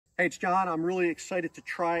Hey, it's John. I'm really excited to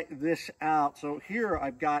try this out. So here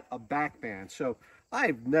I've got a back band. So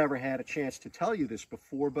I've never had a chance to tell you this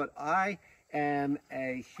before, but I am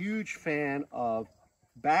a huge fan of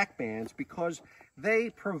back bands because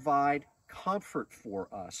they provide comfort for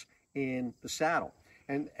us in the saddle.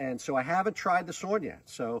 And so I haven't tried this on yet.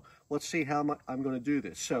 So let's see how I'm going to do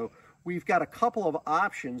this. So we've got a couple of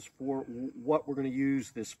options for what we're going to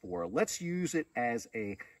use this for. Let's use it as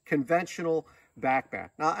a conventional back band.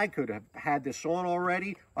 Now, I could have had this on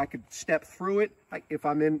already. I could step through it. If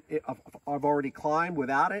I've already climbed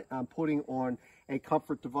without it, I'm putting on a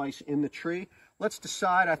comfort device in the tree. Let's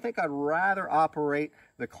decide. I think I'd rather operate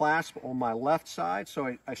the clasp on my left side,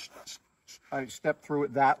 so I step through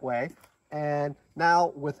it that way. And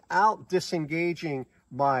now, without disengaging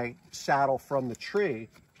my saddle from the tree,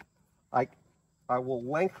 I will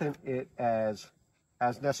lengthen it as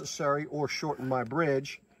necessary or shorten my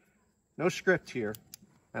bridge. No script here.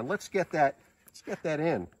 And let's get that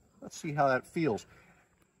in. Let's see how that feels.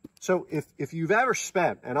 So if you've ever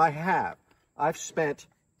spent, and I've spent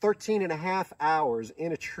 13.5 hours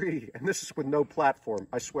in a tree, and this is with no platform.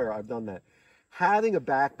 I swear I've done that. Having a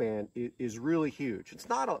back band is really huge. It's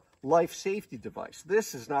not a life safety device.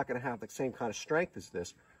 This is not going to have the same kind of strength as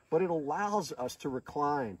this, but it allows us to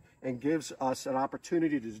recline and gives us an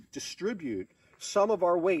opportunity to distribute some of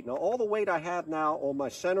our weight. Now, all the weight I have now on my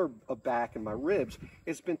center of back and my ribs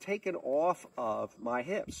has been taken off of my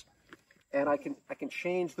hips. And I can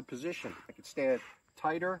change the position. I can stand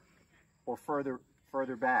tighter or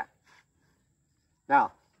further back.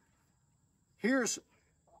 Now, here's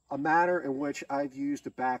a manner in which I've used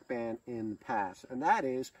a back band in the past, and that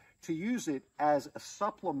is to use it as a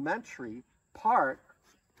supplementary part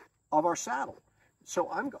of our saddle. So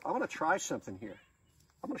I'm going to try something here.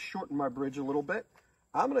 I'm going to shorten my bridge a little bit.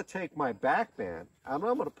 I'm going to take my back band, and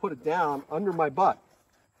I'm going to put it down under my butt.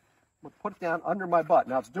 I'm going to put it down under my butt.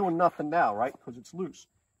 Now, it's doing nothing now, right, because it's loose.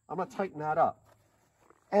 I'm going to tighten that up.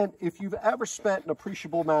 And if you've ever spent an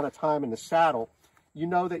appreciable amount of time in the saddle, you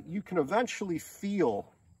know that you can eventually feel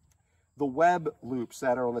the web loops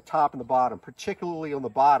that are on the top and the bottom, particularly on the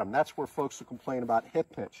bottom. That's where folks will complain about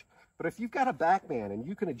hip pinch. But if you've got a back band and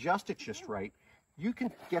you can adjust it just right, you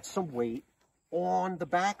can get some weight on the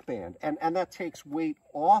back band, and that takes weight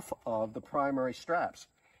off of the primary straps.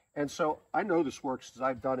 And so I know this works because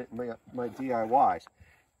I've done it in my DIYs.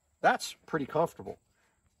 That's pretty comfortable.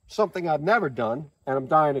 Something I've never done, and I'm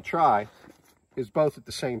dying to try, is both at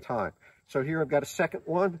the same time. So here I've got a second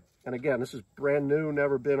one, and again, this is brand new,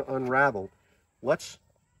 never been unraveled. Let's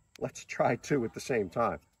try two at the same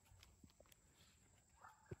time.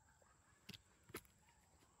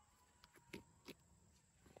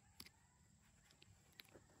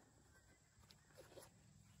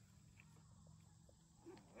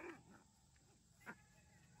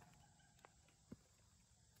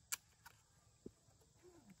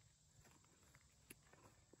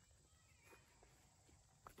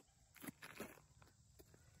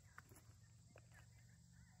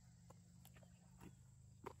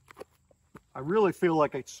 I really feel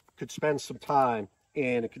like I could spend some time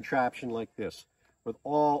in a contraption like this with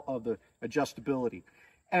all of the adjustability.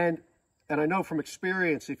 And I know from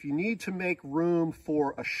experience, if you need to make room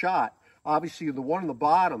for a shot, obviously the one on the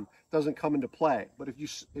bottom doesn't come into play. But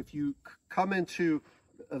if you come into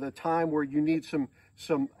the time where you need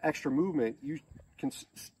some extra movement, you can,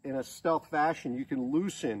 in a stealth fashion, you can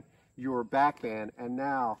loosen your back band and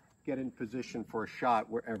now get in position for a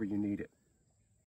shot wherever you need it.